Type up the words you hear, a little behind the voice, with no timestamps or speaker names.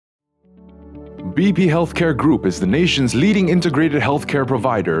BP Healthcare Group is the nation's leading integrated healthcare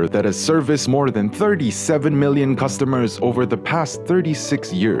provider that has serviced more than 37 million customers over the past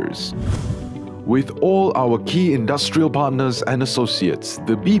 36 years. With all our key industrial partners and associates,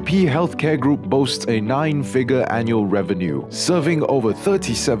 the BP Healthcare Group boasts a 9-figure annual revenue, serving over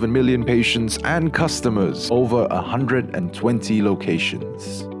 37 million patients and customers over 120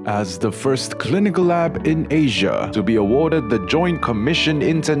 locations. As the first clinical lab in Asia to be awarded the Joint Commission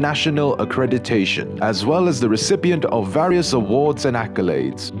International Accreditation, as well as the recipient of various awards and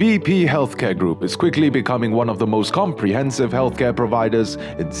accolades, BP Healthcare Group is quickly becoming one of the most comprehensive healthcare providers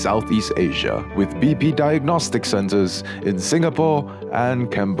in Southeast Asia, with BP Diagnostic Centers in Singapore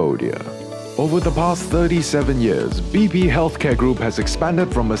and Cambodia. Over the past 37 years, BP Healthcare Group has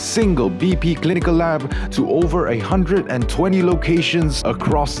expanded from a single BP clinical lab to over 120 locations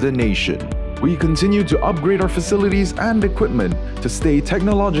across the nation. We continue to upgrade our facilities and equipment to stay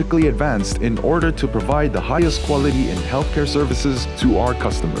technologically advanced in order to provide the highest quality in healthcare services to our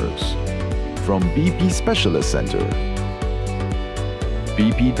customers. From BP Specialist Center,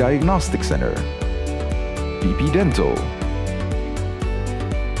 BP Diagnostic Center, BP Dental,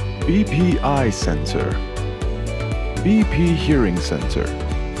 BP Eye Center, BP Hearing Center,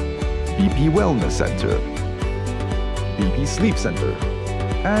 BP Wellness Center, BP Sleep Center,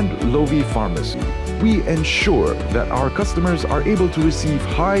 and Lovi Pharmacy. We ensure that our customers are able to receive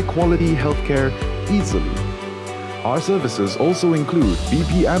high-quality healthcare easily. Our services also include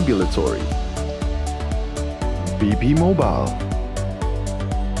BP Ambulatory, BP Mobile,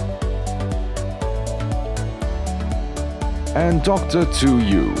 and Dr.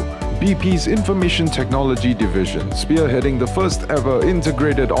 2U, BP's Information Technology Division, spearheading the first ever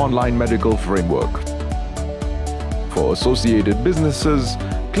integrated online medical framework for associated businesses,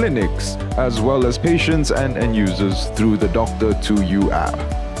 clinics, as well as patients and end users through the Dr. 2U app.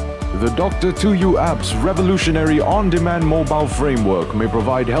 The Dr. 2U app's revolutionary on-demand mobile framework may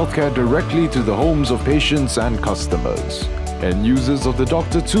provide healthcare directly to the homes of patients and customers. And users of the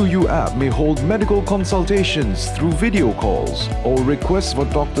Dr. 2U app may hold medical consultations through video calls or request for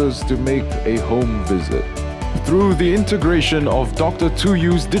doctors to make a home visit. Through the integration of Dr.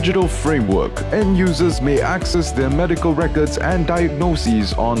 2U's digital framework, end users may access their medical records and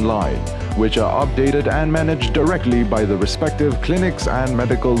diagnoses online, which are updated and managed directly by the respective clinics and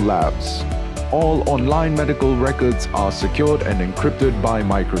medical labs. All online medical records are secured and encrypted by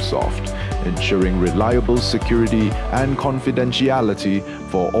Microsoft, ensuring reliable security and confidentiality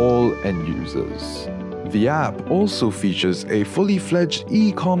for all end users. The app also features a fully fledged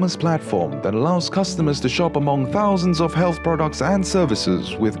e-commerce platform that allows customers to shop among thousands of health products and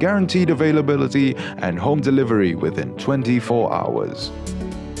services with guaranteed availability and home delivery within 24 hours.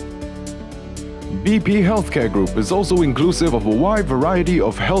 BP Healthcare Group is also inclusive of a wide variety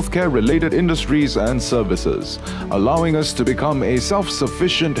of healthcare-related industries and services, allowing us to become a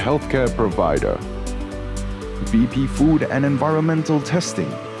self-sufficient healthcare provider. BP Food and Environmental Testing,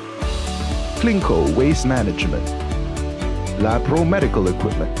 Clinco Waste Management, LabPro Medical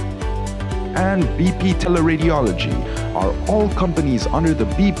Equipment, and BP Teleradiology are all companies under the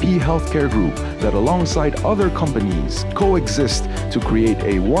BP Healthcare Group that, alongside other companies, coexist to create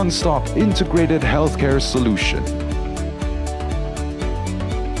a one-stop integrated healthcare solution.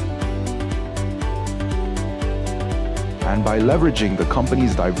 And by leveraging the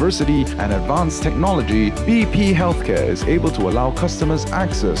company's diversity and advanced technology, BP Healthcare is able to allow customers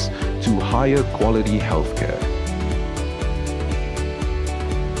access to higher quality healthcare.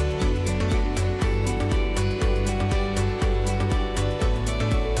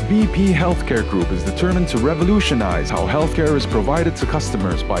 BP Healthcare Group is determined to revolutionize how healthcare is provided to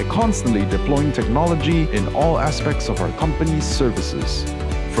customers by constantly deploying technology in all aspects of our company's services.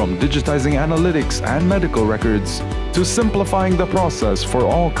 From digitizing analytics and medical records to simplifying the process for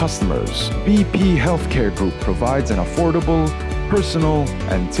all customers, BP Healthcare Group provides an affordable, personal,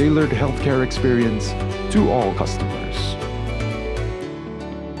 and tailored healthcare experience to all customers.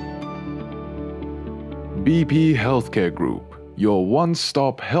 BP Healthcare Group, your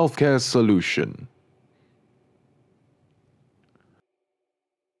one-stop healthcare solution.